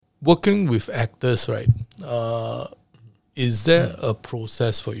working with actors, right? Is there a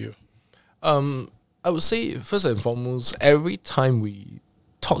process for you? I would say first and foremost, every time we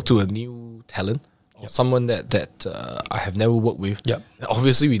talk to a new talent or someone that I have never worked with,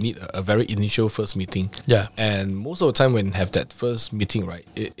 obviously we need a very initial first meeting. Yeah. And most of the time when we have that first meeting, right,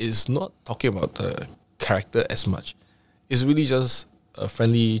 it is not talking about the character as much. It's really just a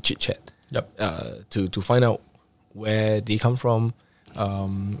friendly chit chat. To find out where they come from,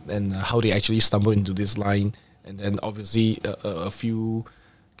 and how they actually stumble into this line, and then obviously a few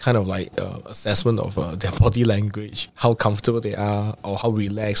kind of like assessment of their body language, how comfortable they are, or how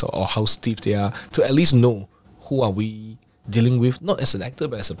relaxed, or how stiff they are, to at least know who are we dealing with, not as an actor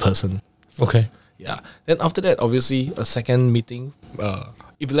but as a person first. Okay. Yeah. Then after that, obviously a second meeting.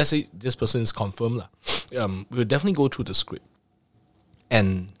 If let's say this person is confirmed, we'll definitely go through the script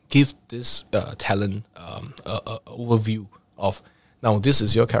and give this talent a overview of, now this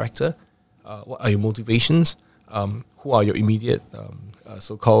is your character, what are your motivations, who are your immediate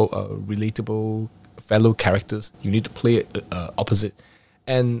so-called relatable fellow characters you need to play opposite,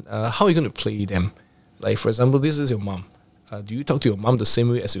 and how are you going to play them. Like, for example, this is your mom. Do you talk to your mom the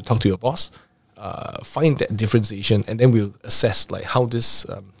same way as you talk to your boss? Find that differentiation, and then we'll assess like how this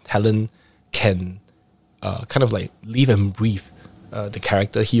talent can kind of like live and breathe the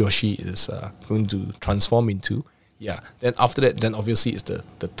character he or she is going to transform into. Yeah. Then after that, then obviously it's the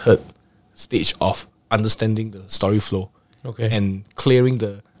third stage of understanding the story flow. Okay. And clearing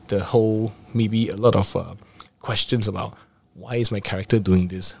the whole, maybe a lot of questions about why is my character doing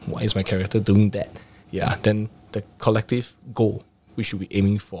this? Why is my character doing that? Yeah. Then the collective goal we should be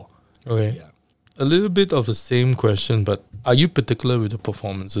aiming for. Okay. Yeah. A little bit of the same question, but are you particular with the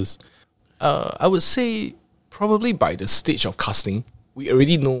performances? I would say probably by the stage of casting, we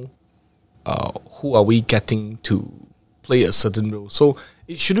already know who are we getting to play a certain role. So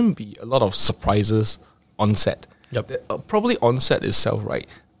it shouldn't be a lot of surprises on set. Probably on set itself, right?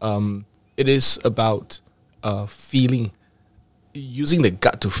 It is about feeling, using the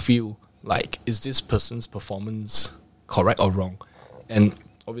gut to feel like, is this person's performance correct or wrong? And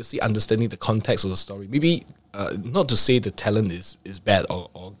obviously understanding the context of the story. Maybe not to say the talent is bad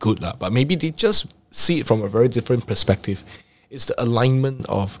or good, but maybe they just see it from a very different perspective. It's the alignment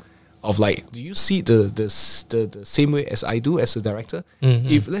of like, do you see the same way as I do as a director?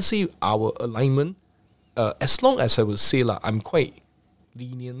 If let's say our alignment, as long as I would say I'm quite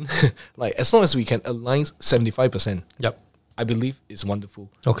lenient, like as long as we can align 75%, I believe it's wonderful.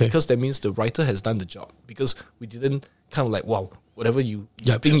 Okay. Because that means the writer has done the job. Because we didn't kind of like, wow, whatever you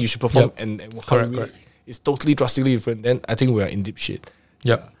think you should perform and correct. It's totally drastically different, then I think we are in deep shit.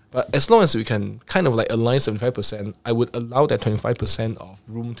 Yep. But as long as we can kind of like align 75%, I would allow that 25% of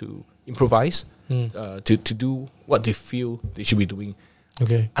room to improvise, to do what they feel they should be doing.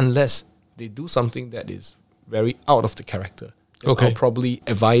 Okay. Unless they do something that is very out of the character. Okay. I'll probably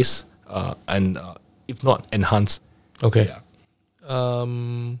advise and if not, enhance. Okay. Yeah.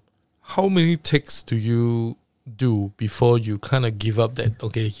 How many takes do you do before you kind of give up that,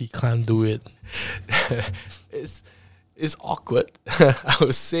 okay, he can't do it? It's awkward. I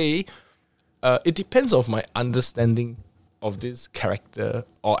would say it depends on my understanding of this character,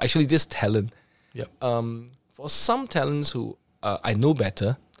 or actually this talent. For some talents who I know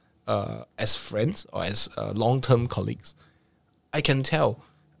better, as friends or as long-term colleagues, I can tell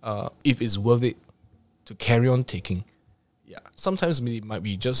if it's worth it to carry on taking. Yeah, sometimes it might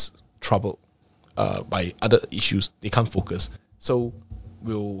be just troubled by other issues. They can't focus, so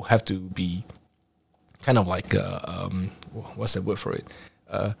we'll have to be kind of like what's the word for it?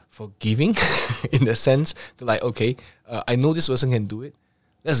 Forgiving, in the sense that like, okay, I know this person can do it.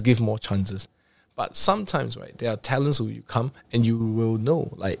 Let's give more chances. But sometimes, right, there are talents who you come and you will know,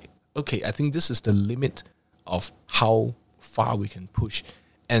 like, okay, I think this is the limit of how far we can push.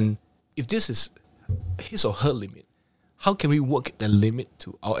 And if this is his or her limit, how can we work the limit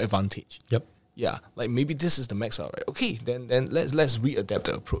to our advantage? Yeah, like maybe this is the max out, right? Okay, then let's readapt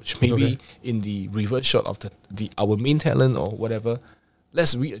the approach. Maybe in the reverse shot of the our main talent or whatever,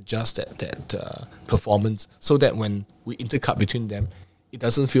 let's readjust that performance so that when we intercut between them, it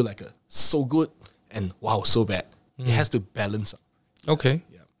doesn't feel like so good and wow, so bad. It has to balance out. Okay.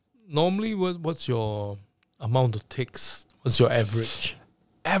 Yeah. Normally, what's your amount of takes? What's your average?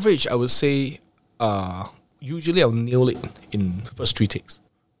 Average, I would say, usually I'll nail it in first 3 takes.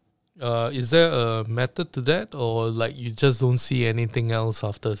 Is there a method to that, or like you just don't see anything else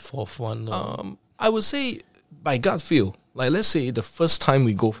after the fourth one? I would say by gut feel. Like, let's say the first time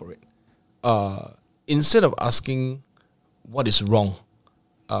we go for it, instead of asking what is wrong,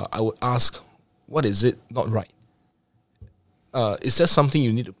 I would ask what is it not right. is there something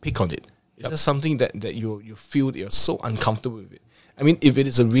you need to pick on it? Is there something that you feel that you're so uncomfortable with it? I mean, if it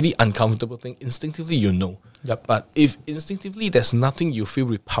is a really uncomfortable thing, instinctively you know. Yep. But if instinctively there's nothing you feel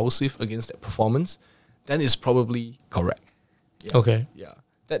repulsive against that performance, then it's probably correct. Yeah. Okay. Yeah.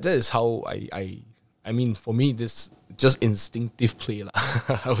 That is how I mean, for me, this just instinctive play lah.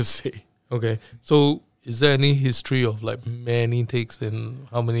 I would say. Okay. So is there any history of like many takes, and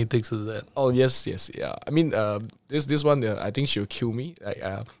how many takes is that? Oh yes, yeah. I mean, this one, I think she'll kill me.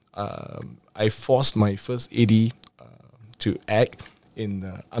 I forced my first AD to act in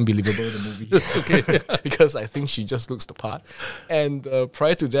Unbelievable, the movie, because I think she just looks the part. And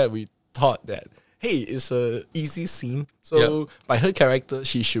prior to that, we thought that, hey, it's a easy scene, so by her character,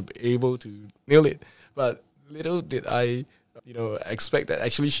 she should be able to nail it. But little did I, expect that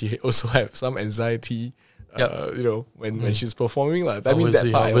actually she also have some anxiety. When she's performing, like I mean,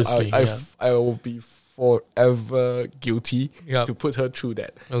 that part I will be forever guilty to put her through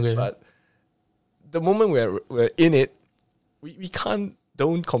that. Okay. But the moment we're in it, we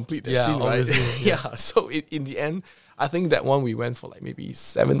don't complete the scene, right? So in the end, I think that one we went for like maybe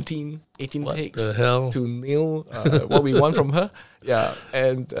 17, 18 takes to nail what we want from her. Yeah,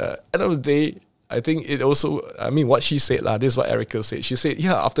 and at the end of the day, I think it also, I mean, what she said, this is what Erica said. She said,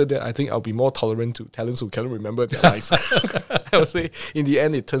 after that, I think I'll be more tolerant to talents who cannot remember their lines. I would say, in the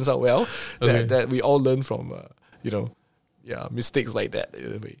end, it turns out well, that we all learn from, mistakes like that.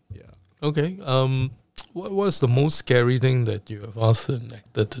 In a way. Yeah. Okay. What was the most scary thing that you have asked an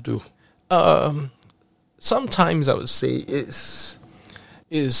actor to do? Sometimes I would say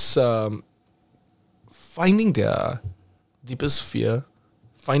is finding their deepest fear,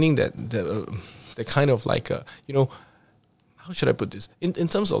 finding that the kind of like how should I put this? In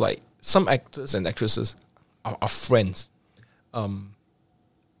terms of like some actors and actresses are friends.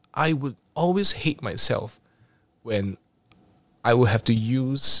 I would always hate myself when I would have to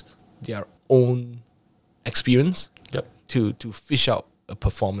use their own experience to fish out a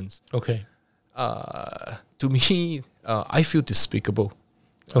performance. Okay. To me, I feel despicable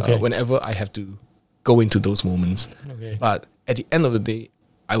whenever I have to go into those moments. Okay. But at the end of the day,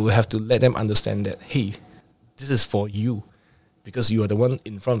 I will have to let them understand that, hey, this is for you because you are the one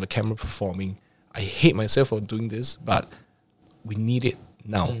in front of the camera performing. I hate myself for doing this, but we need it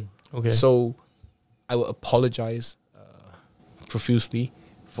now. Okay. So I will apologize profusely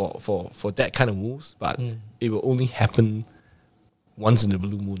for that kind of moves, but it will only happen once in the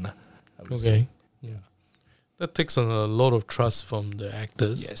blue moon. I would say. Yeah. That takes on a lot of trust from the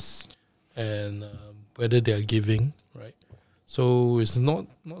actors. Yes. And whether they are giving, right? So it's not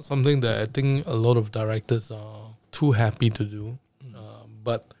something that I think a lot of directors are too happy to do.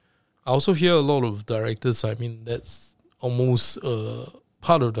 But I also hear a lot of directors, I mean, that's almost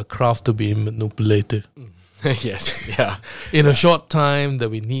part of the craft to be manipulative. Yes, yeah. In a short time that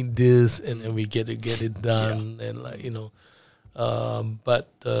we need this and then we get it done and like, but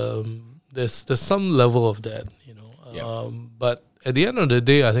there's some level of that, but at the end of the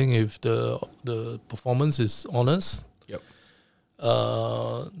day, I think if the performance is honest,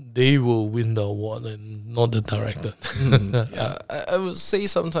 they will win the award and not the director. I would say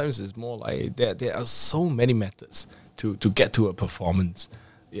sometimes it's more like there are so many methods to get to a performance.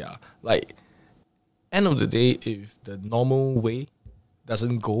 Yeah, like end of the day, if the normal way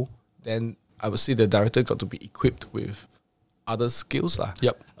doesn't go, then I would say the director got to be equipped with other skills lah.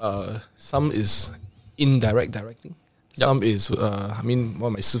 Some is indirect directing. Some is I mean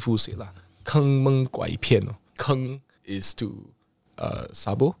what my 师傅 said lah, 坑蒙拐骗. 坑 is to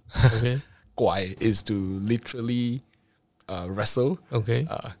sabo. Okay. 拐 is to literally wrestle. Okay.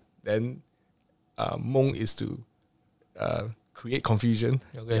 Then 蒙 is to create confusion.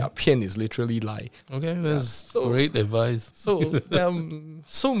 Okay. 骗 is literally lie. Okay, that's great advice. So there are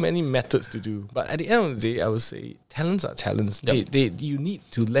so many methods to do, but at the end of the day, I would say talents are talents. You need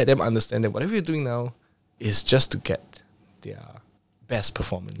to let them understand that whatever you're doing now is just to get their best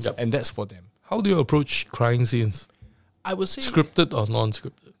performance, and that's for them. How do you approach crying scenes? I would say scripted or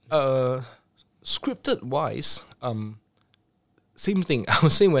non-scripted. Scripted wise, same thing. I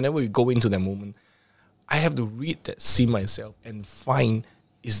would say whenever we go into that moment, I have to read that scene myself and find,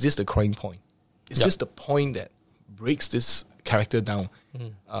 is this the crying point? Is this the point that breaks this character down?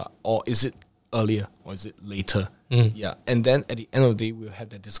 Or is it earlier or is it later? Yeah. And then at the end of the day, we'll have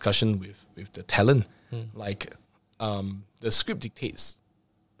that discussion with the talent. Like the script dictates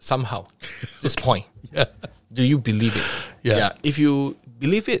somehow this point. Do you believe it? Yeah. If you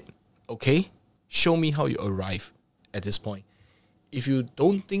believe it, okay, show me how you arrive at this point. If you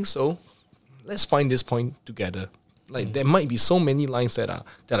don't think so, let's find this point together. Like there might be so many lines that are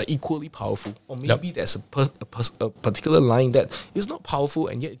equally powerful, or maybe there's a particular line that is not powerful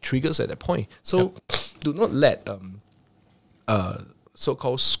and yet it triggers at that point. So do not let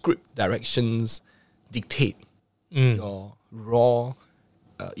so-called script directions dictate your raw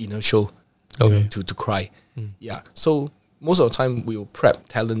inertial to cry. Yeah. So most of the time we will prep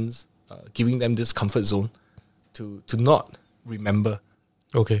talents, giving them this comfort zone to not remember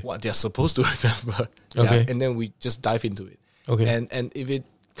what they're supposed to remember. And then we just dive into it. And if it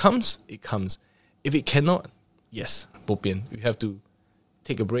comes, it comes. If it cannot, yes, bopian. We have to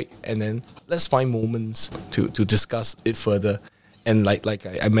take a break and then let's find moments to discuss it further. And like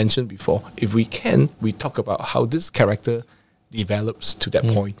I mentioned before, if we can, we talk about how this character develops to that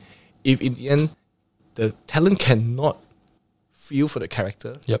point. If in the end the talent cannot feel for the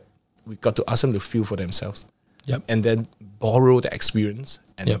character, we got to ask them to feel for themselves. And then borrow the experience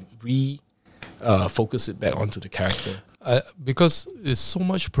and focus it back onto the character. Because it's so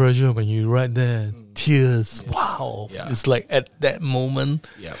much pressure when you write there, tears. Wow, it's like at that moment.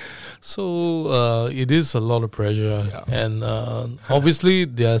 So it is a lot of pressure, and obviously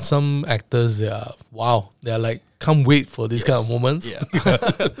there are some actors they're like can't wait for this kind of moments.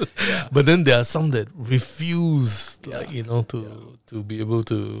 But then there are some that refuse, to be able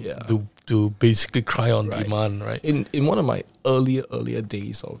to basically cry on demand, right? In one of my earlier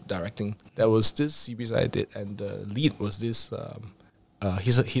days of directing, there was this series I did, and the lead was this.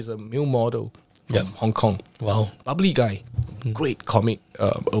 He's a male model from Hong Kong. Wow, bubbly guy, great comic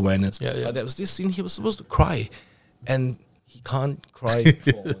awareness. But there was this scene he was supposed to cry, and he can't cry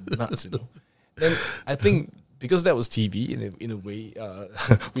for nuts. Then I think because that was TV in a way,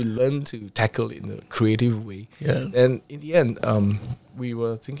 we learned to tackle it in a creative way. And in the end, we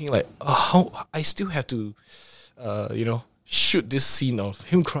were thinking like, how I still have to, shoot this scene of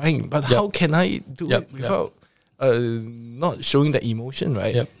him crying, but how can I do it without not showing that emotion,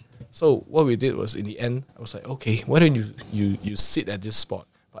 right? So what we did was, in the end, I was like, okay, why don't you sit at this spot,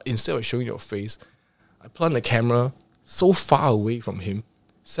 but instead of showing your face, I plant the camera so far away from him,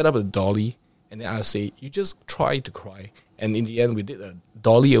 set up a dolly, and then I say, you just try to cry. And in the end, we did a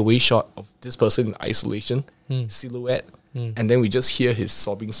dolly away shot of this person in isolation, silhouette, and then we just hear his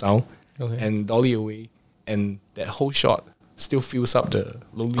sobbing sound, and dolly away, and that whole shot still fills up the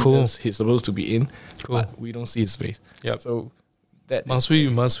loneliness he's supposed to be in, but we don't see his face. So that must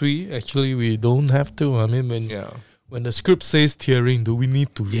we? Actually, we don't have to. I mean, when the script says tearing, do we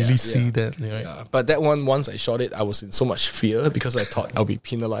need to really see that? Right? But that one, once I shot it, I was in so much fear because I thought I'll be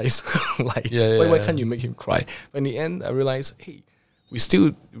penalized. Why can't you make him cry? But in the end, I realized, hey, we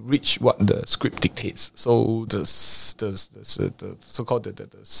still reach what the script dictates. So the so-called the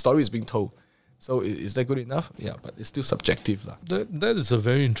story is being told. So is that good enough? Yeah, but it's still subjective. That is a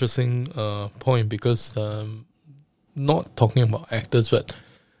very interesting point, because not talking about actors, but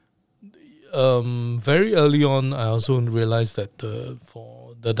very early on, I also realized that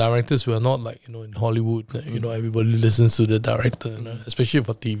for the directors, we are not like, in Hollywood, everybody listens to the director, especially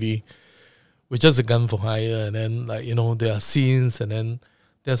for TV. We're just a gun for hire, and then there are scenes, and then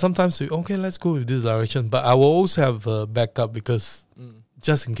there are sometimes let's go with this direction. But I will also have a backup, because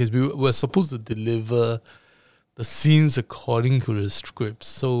just in case we were supposed to deliver the scenes according to the script.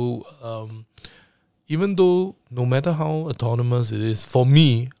 So even though no matter how autonomous it is, for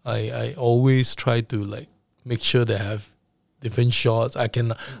me, I always try to make sure that I have different shots. I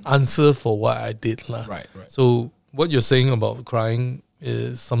can answer for what I did. Right. So what you're saying about crying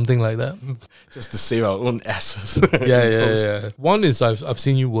is something like that. Just to save our own asses. Yeah. One is I've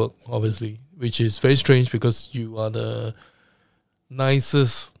seen you work, obviously, which is very strange because you are the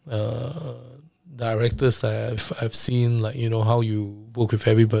nicest directors I've seen, how you work with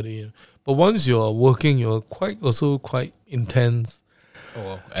everybody. But once you're working, you're quite intense.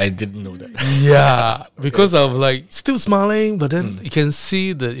 Oh, I didn't know that. Yeah, because of still smiling, but then you can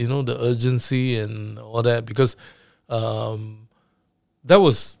see the the urgency and all that, because that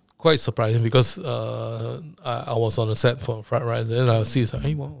was quite surprising, because I was on a set for Fried Rice, and I see it's like,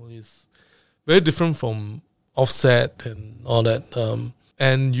 hey, wow, it's very different from Offset and all that.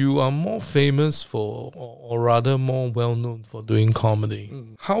 And you are more famous for, or rather more well known for doing comedy.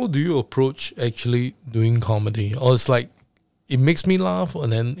 How do you approach actually doing comedy? Or it's like, it makes me laugh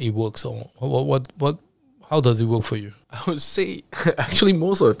and then it works. Or what? How does it work for you? I would say, actually,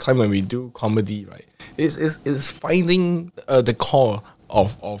 most of the time when we do comedy, right, is finding the core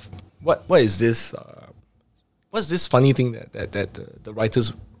of what is this? What's this funny thing that the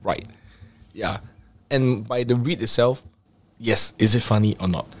writers write? Yeah, and by the read itself. Yes, is it funny or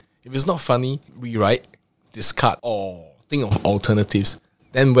not? If it's not funny, rewrite, discard, or think of alternatives.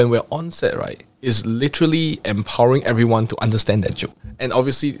 Then when we're on set, right, is literally empowering everyone to understand that joke. And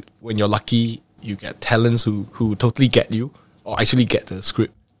obviously, when you're lucky, you get talents who totally get you or actually get the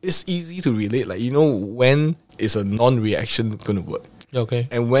script. It's easy to relate. Like, you know, when is a non-reaction going to work? Okay.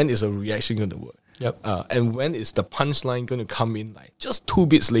 And when is a reaction going to work? Yep. And when is the punchline going to come in like just 2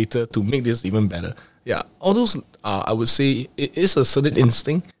 bits later to make this even better? Yeah, all those, I would say, it is a certain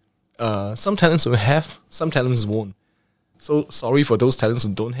instinct. Some talents will have, some talents won't. So sorry for those talents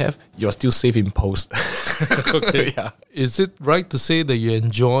who don't have, you're still safe in post. Okay. Yeah. Is it right to say that you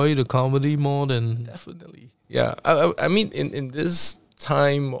enjoy the comedy more than... Definitely. Yeah. I mean, in this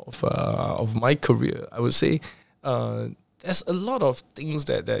time of my career, I would say there's a lot of things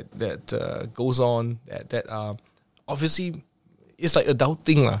that goes on that obviously it's like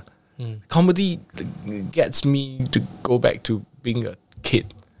adulting lah. Comedy gets me to go back to being a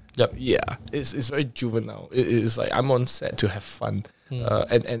kid. Yep. Yeah, it's very juvenile. It's like I'm on set to have fun,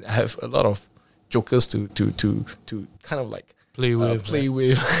 and I have a lot of jokers to kind of like Play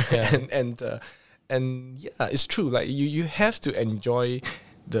with. Yeah. and yeah, it's true. Like you have to enjoy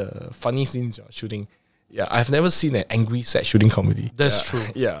the funny scenes you're shooting. Yeah, I've never seen an angry set shooting comedy. That's true.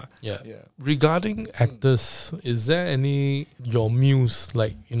 Yeah. Yeah. Regarding actors, is there any your muse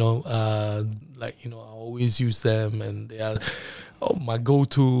I always use them and they are my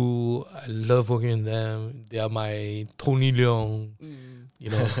go-to. I love working with them. They are my Tony Leung. You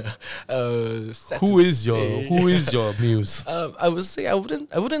know, who is your muse? I would say I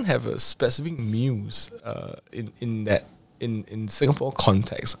wouldn't have a specific muse in that. In Singapore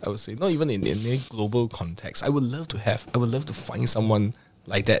context, I would say, not even in a global context. I would love to find someone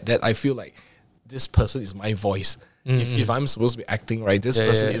like that I feel like this person is my voice. If I'm supposed to be acting, right, this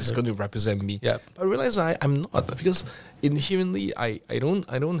person is going to represent me. Yeah. But I realize I'm not, because inherently I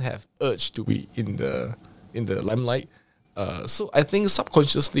don't have urge to be in the limelight. So I think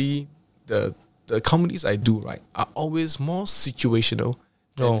subconsciously the comedies I do, right, are always more situational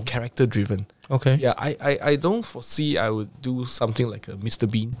and character driven. Okay. Yeah, I don't foresee I would do something like a Mr.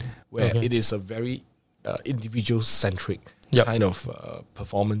 Bean, where it is a very individual centric kind of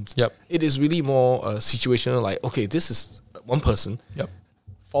performance. Yep. It is really more situational. Like, okay, this is one person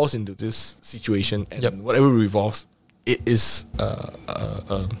falls into this situation, and whatever revolves, it is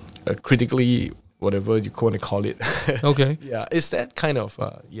a critically, whatever you want to call it. Okay. Yeah, it's that kind of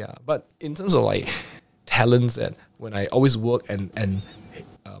But in terms of like talents, that when I always work and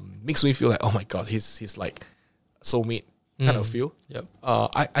makes me feel like, oh my god, he's like soulmate kind of feel. Yep.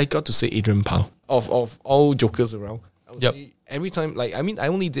 I got to say Adrian Pang of all jokers around. I would say every time, like, I mean, I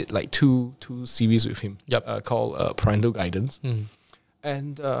only did like two series with him. Called Parental Guidance,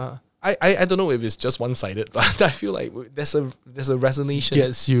 and I don't know if it's just one sided, but I feel like there's a resonation.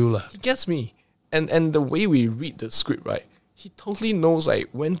 Gets you lah. It gets me, and the way we read the script, right? He totally knows like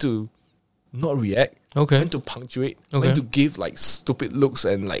when to not react. Okay. When to punctuate, when to give like stupid looks,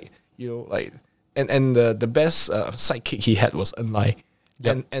 and like, you know, like, and the best sidekick he had was Enlai.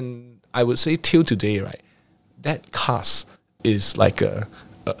 And I would say till today, right, that cast is like a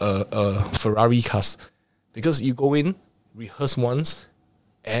Ferrari cast, because you go in, rehearse once,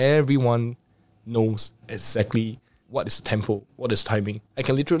 everyone knows exactly what is the tempo, what is timing. I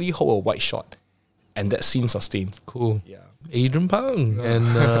can literally hold a white shot, and that scene sustains. Cool. Yeah. Adrian Pang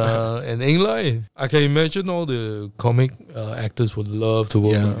and Eng Lai. I can imagine all the comic actors would love to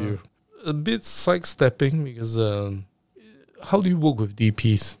work with you. A bit sidestepping, because how do you work with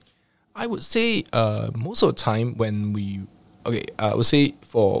DPs? I would say most of the time when I would say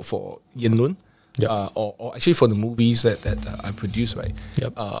for Yen Lun, or actually for the movies that I produce, right?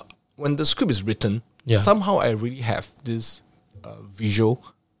 Yep. When the script is written, somehow I really have this visual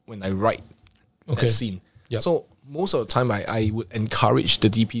when I write that scene. Yep. So most of the time I would encourage the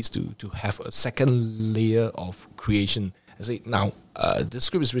DPs to have a second layer of creation. I say, now, the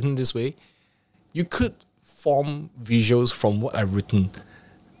script is written this way. You could form visuals from what I've written,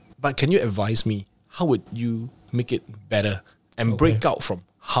 but can you advise me, how would you make it better and break out from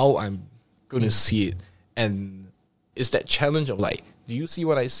how I'm going to see it? And it's that challenge of like, do you see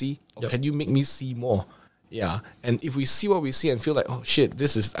what I see? Or can you make me see more? Yeah. And if we see what we see and feel like, oh shit,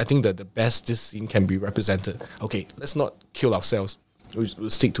 this is, I think that the best this scene can be represented. Okay, let's not kill ourselves. We'll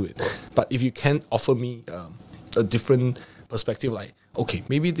stick to it. But if you can offer me a different perspective, like, okay,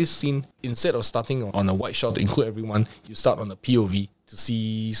 maybe this scene, instead of starting on a white shot to include everyone, you start on a POV to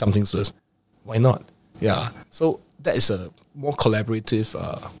see something first. Why not? Yeah. So that is a more collaborative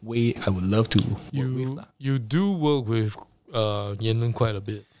way I would love to work with. You do work with Yen Lun quite a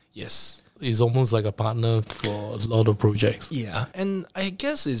bit. Yes. He's almost like a partner for a lot of projects. Yeah. And I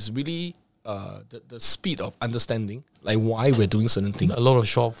guess it's really the speed of understanding, like why we're doing certain things. A lot of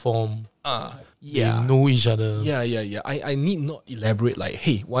short form. They know each other. Yeah. I need not elaborate like,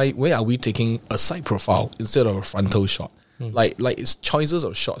 hey, why are we taking a side profile instead of a frontal shot? Like it's choices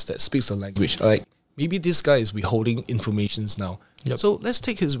of shots that speaks the language. Like maybe this guy is withholding informations now. Yep. So let's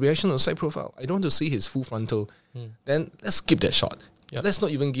take his reaction on side profile. I don't want to see his full frontal. Then let's skip that shot. Yep. Let's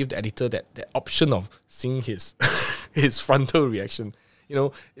not even give the editor that option of seeing his his frontal reaction. You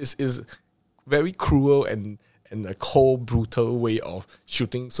know, is very cruel and a cold, brutal way of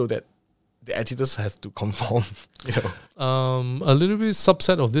shooting, so that the editors have to conform. You know, a little bit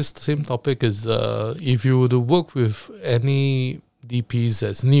subset of this same topic is if you were to work with any DPs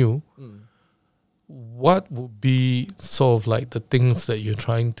that's new, what would be sort of like the things that you're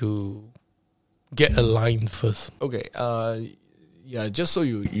trying to get aligned first? Okay. Yeah, just so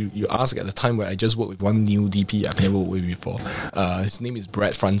you ask, at the time where I just worked with one new DP I've never worked with before. His name is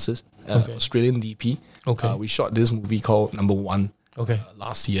Brad Francis, Australian DP. Okay. We shot this movie called Number One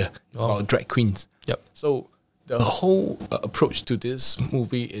last year. It's about drag queens. Yep. So the whole approach to this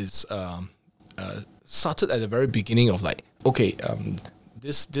movie is started at the very beginning of like, okay,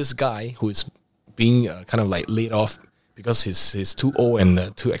 this guy who is being kind of like laid off because he's too old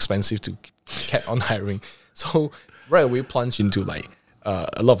and too expensive to keep on hiring. So right away plunge into like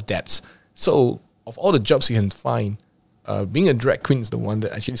a lot of debts. So of all the jobs you can find, being a drag queen is the one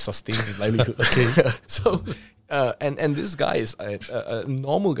that actually sustains his livelihood. So and this guy is a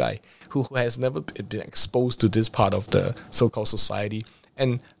normal guy who has never been exposed to this part of the so-called society.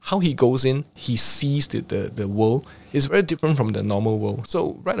 And how he goes in, he sees the world is very different from the normal world.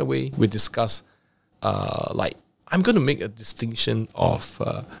 So right away we discuss like, I'm going to make a distinction of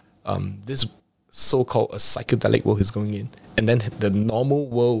this so-called a psychedelic world he's going in, and then the normal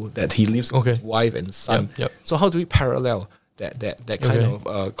world that he lives with his wife and son. Yep. So how do we parallel that kind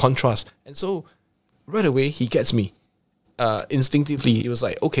of contrast? And so right away he gets me. Instinctively, he was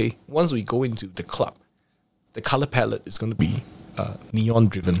like, okay, once we go into the club, the color palette is going to be neon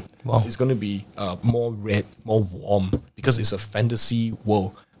driven. Wow. It's going to be more red, more warm, because it's a fantasy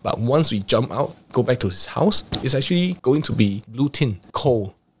world. But once we jump out, go back to his house, it's actually going to be blue tint,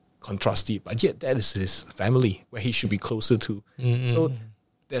 cold, contrasty. But yet that is his family, where he should be closer to. So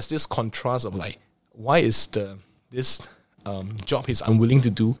there's this contrast of like, why is this job he's unwilling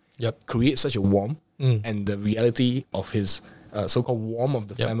to do create such a warmth, and the reality of his so-called warmth of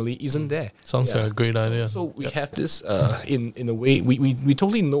the family isn't there. Sounds like a great idea. So we have this in a way, we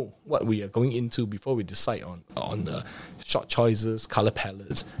totally know what we are going into before we decide on the shot choices, color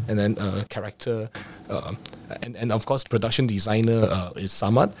palettes, and then character, and of course production designer is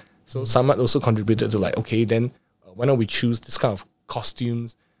Samad. So Samad also contributed to like, okay, then why don't we choose this kind of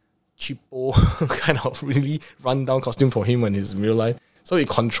costumes, cheapo kind of really run down costume for him when he's in real life. So it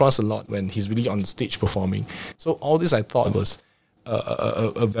contrasts a lot when he's really on stage performing. So all this I thought was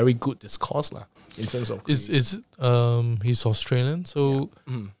a very good discourse in terms of is he's Australian, so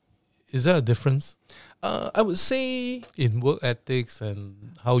is there a difference? I would say in work ethics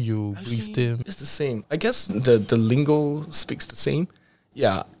and how you briefed him. It's the same. I guess the lingo speaks the same.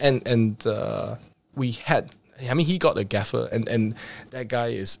 Yeah, and we had. I mean, he got a gaffer, and that guy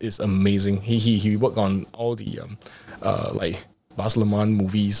is amazing. He worked on all the like Baz Luhrmann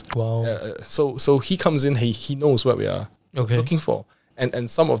movies. Wow. So he comes in. He knows what we are looking for,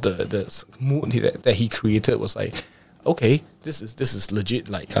 and some of the mood that he created was like, okay, this is legit.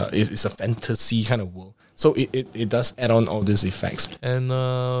 Like it's a fantasy kind of world. So it does add on all these effects. And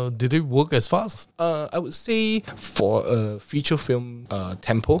did it work as fast? I would say for a feature film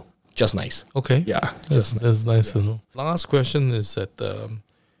tempo, just nice. Okay. Yeah. That's nice to know. Last question is that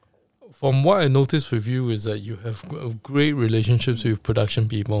from what I noticed with you is that you have great relationships with production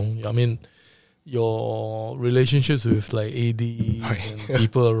people. I mean, your relationships with like AD and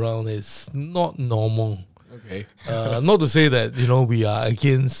people around is not normal. Okay. Not to say that, we are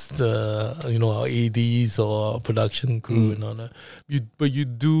against, our ADs or our production crew and all that. But you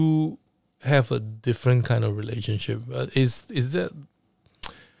do have a different kind of relationship.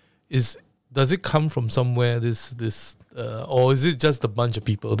 Does it come from somewhere, this or is it just a bunch of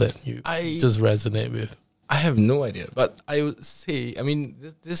people that you just resonate with? I have no idea, but I would say, I mean,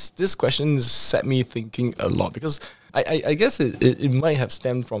 this question set me thinking a lot, because I guess it might have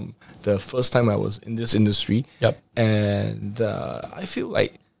stemmed from the first time I was in this industry. Yep. And I feel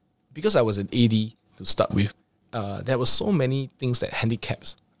like because I was an AD to start with, there were so many things that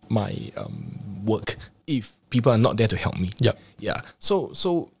handicaps my work if people are not there to help me. Yep. Yeah.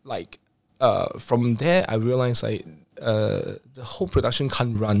 So like from there, I realized like the whole production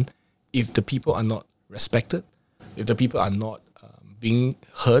can't run if the people are not respected, if the people are not being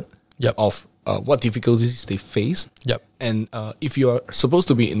heard, of what difficulties they face. Yep. And if you are supposed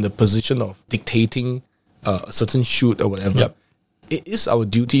to be in the position of dictating a certain shoot or whatever, Yep. it is our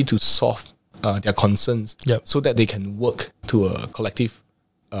duty to solve their concerns Yep. so that they can work to a collective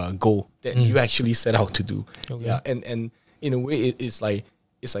goal that you actually set out to do. Okay. Yeah, and in a way, it's like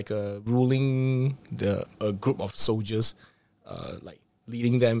ruling a group of soldiers, like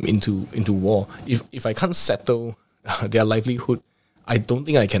leading them into war. If I can't settle their livelihood, I don't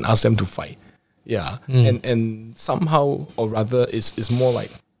think I can ask them to fight. Yeah, and somehow or rather, it's more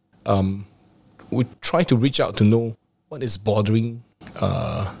like we try to reach out to know what is bothering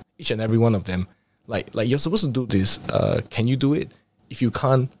each and every one of them. Like you're supposed to do this. Can you do it? If you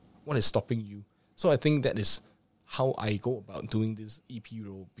can't, what is stopping you? So I think that is how I go about doing this EP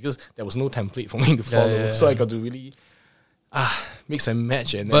role, because there was no template for me to follow. So I got to really mix and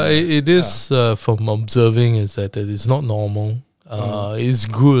match. And but it is from observing is that it is not normal. It's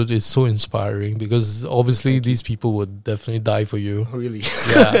good. It's so inspiring because obviously these people would definitely die for you. Really,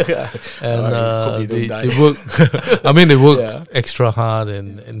 Yeah, and hope they don't they work. I mean, they work Yeah. extra hard,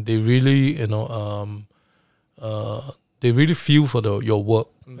 and they really, they really feel for your work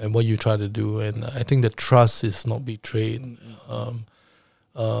and what you try to do. And I think the trust is not betrayed.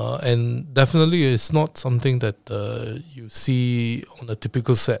 And definitely, it's not something that you see on a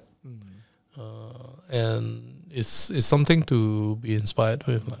typical set. And it's something to be inspired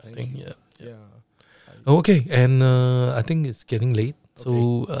with. I think, yeah. Okay, and I think it's getting late.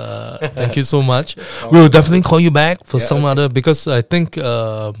 So thank you so much. We'll definitely call you back for some other, because I think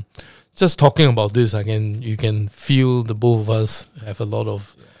just talking about this, you can feel the both of us have a lot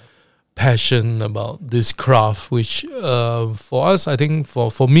of passion about this craft, which for us, I think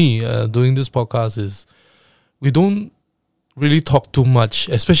for me, doing this podcast is we don't really talk too much,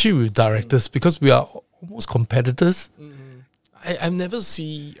 especially with directors, because we are almost competitors. I've never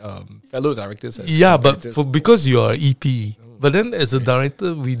see fellow directors as but competitors. because you are EP, but then as a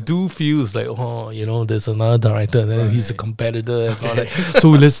director, we do feel it's like, there's another director, and then he's a competitor and all that. So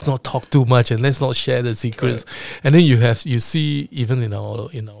let's not talk too much and let's not share the secrets. And then you see even in our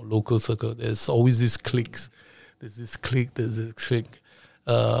local circle, there's always these cliques. There's this clique.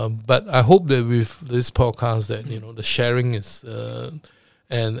 But I hope that with this podcast that the sharing is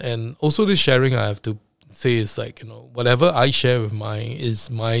and also this sharing, I have to say, is like, whatever I share with mine is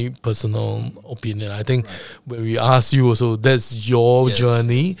my personal opinion. I think when we ask you also, that's your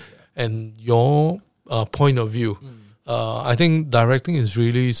journey and your point of view. I think directing is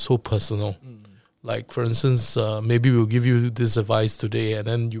really so personal. Like, for instance, maybe we'll give you this advice today, and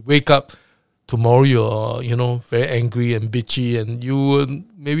then you wake up tomorrow, you're very angry and bitchy, and you would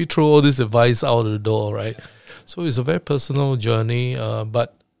maybe throw all this advice out of the door, right? So it's a very personal journey,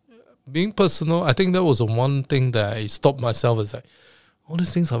 but being personal, I think that was the one thing that I stopped myself. Is like, all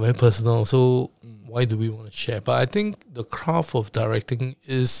these things are very personal, so why do we want to share? But I think the craft of directing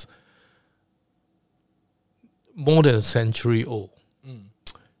is more than a century old.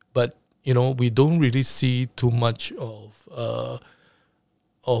 But we don't really see too much of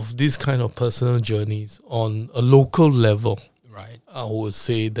this kind of personal journeys on a local level. Right. I would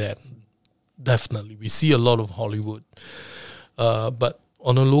say that definitely we see a lot of Hollywood, but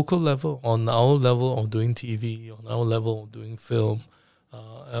on a local level, on our level of doing TV, on our level of doing film,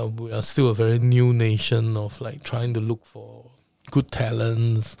 we are still a very new nation of like trying to look for good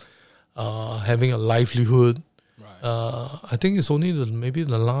talents, having a livelihood. Right. I think it's only maybe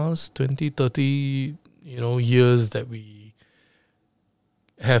the last 20, 30 years that we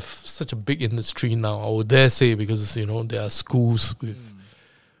have such a big industry now. I would dare say, because there are schools with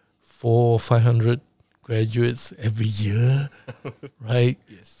 400 or 500 graduates every year, right?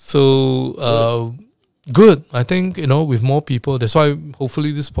 Yes. So good. I think with more people. That's why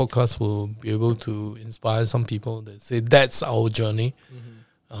hopefully this podcast will be able to inspire some people that say that's our journey.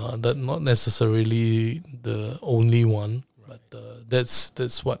 That not necessarily the only one, but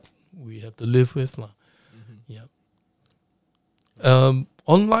that's what we have to live with, lah. Yeah.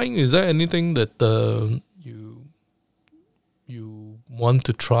 Online, is there anything that you want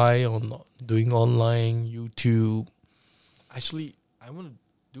to try on doing online, YouTube? Actually, I want to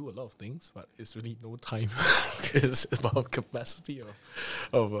do a lot of things, but it's really no time. It's about capacity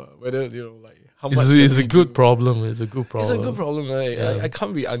of whether how much. It's a good problem. It's a good problem. It's a good problem. Right? Yeah. I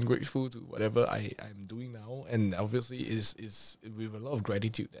can't be ungrateful to whatever I'm doing now, and obviously is with a lot of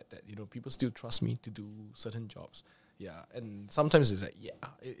gratitude that people still trust me to do certain jobs. Yeah, and sometimes it's like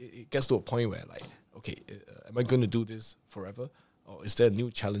it gets to a point where like, okay, am I going to do this forever, or is there a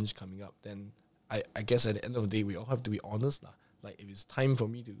new challenge coming up? Then I guess at the end of the day, we all have to be honest, lah. Like, if it's time for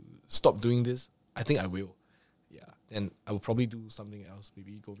me to stop doing this, I think I will. Yeah, then I would probably do something else.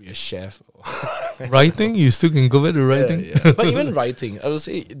 Maybe go be a chef. Or Writing, you still can go back to writing. Yeah. But even writing, I would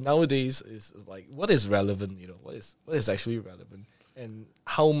say nowadays is like what is relevant. What is actually relevant, and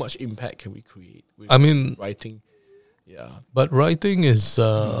how much impact can we create with writing. Yeah, but writing is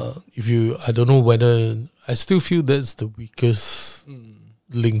I don't know whether I still feel that's the weakest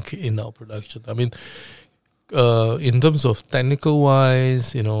link in our production. I mean, in terms of technical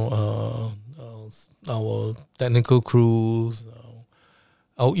wise, our technical crews,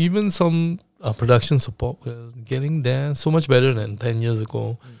 or even some production support, we're getting there so much better than 10 years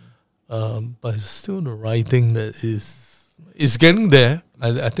ago. But it's still the writing that is getting there.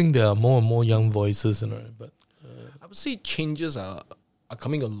 I think there are more and more young voices, but I would say changes are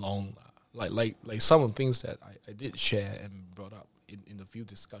coming along. Like some of the things that I did share and brought up in a few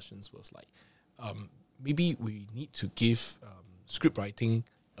discussions was like, maybe we need to give script writing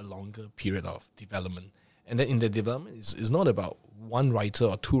a longer period of development. And then in the development, it's not about one writer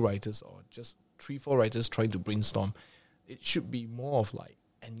or two writers or just 3-4 writers trying to brainstorm. It should be more of like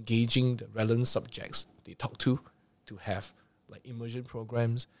engaging the relevant subjects they talk to have like immersion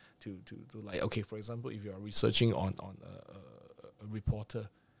programs to like, okay, for example, if you are researching on a reporter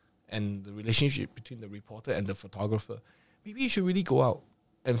and the relationship between the reporter and the photographer, maybe you should really go out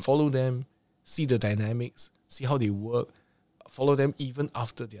and follow them, see the dynamics, see how they work, follow them even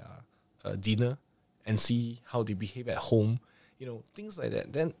after their dinner, and see how they behave at home. Things like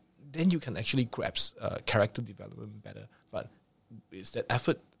that. Then you can actually grasp character development better. But is that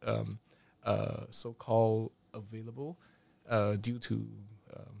effort so-called available due to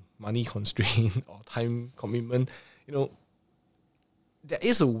money constraint or time commitment? There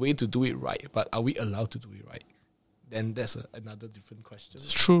is a way to do it right, but are we allowed to do it right? Then that's another different question.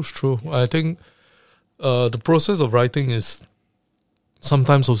 It's true. Yeah. I think the process of writing is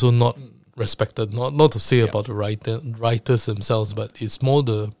sometimes also not respected. Not to say about the writers themselves, but it's more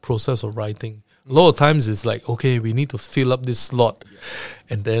the process of writing. A lot of times it's like, okay, we need to fill up this slot,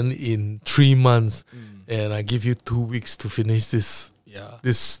 and then in 3 months, and I give you 2 weeks to finish this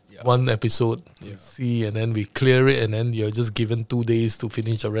one episode to see, and then we clear it, and then you're just given 2 days to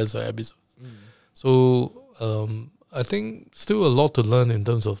finish the rest of the episodes. So I think still a lot to learn in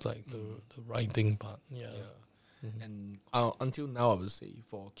terms of like the writing part. Yeah. And until now, I would say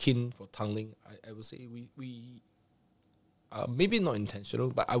for Kin, for Tanglin, I would say we maybe not intentional,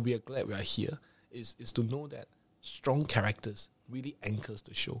 but we are glad we are here. Is to know that strong characters really anchors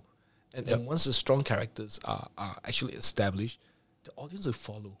the show, and once the strong characters are actually established, the audience will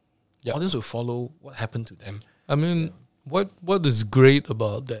follow. The audience will follow what happened to them. I mean, what is great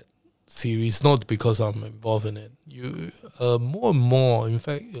about that series, not because I'm involved in it, you more and more, in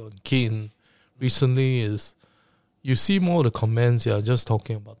fact, on Kin recently is you see more of the comments are just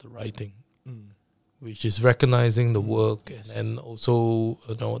talking about the writing, which is recognizing the work and also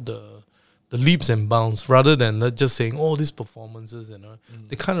the leaps and bounds rather than just saying, oh, these performances,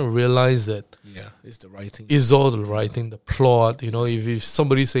 they kind of realize that it's the writing. It's all the writing, the plot. If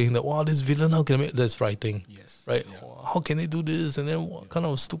somebody's saying that, wow, this villain, how can I make that's writing? Yes. Right? Yeah. How can they do this? And then what kind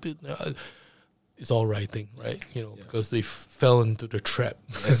of stupid? It's all writing, right? Because they fell into the trap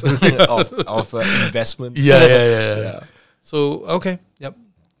of investment. Yeah. So, okay. Yep.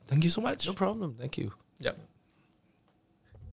 Thank you so much. No problem. Thank you. Yep.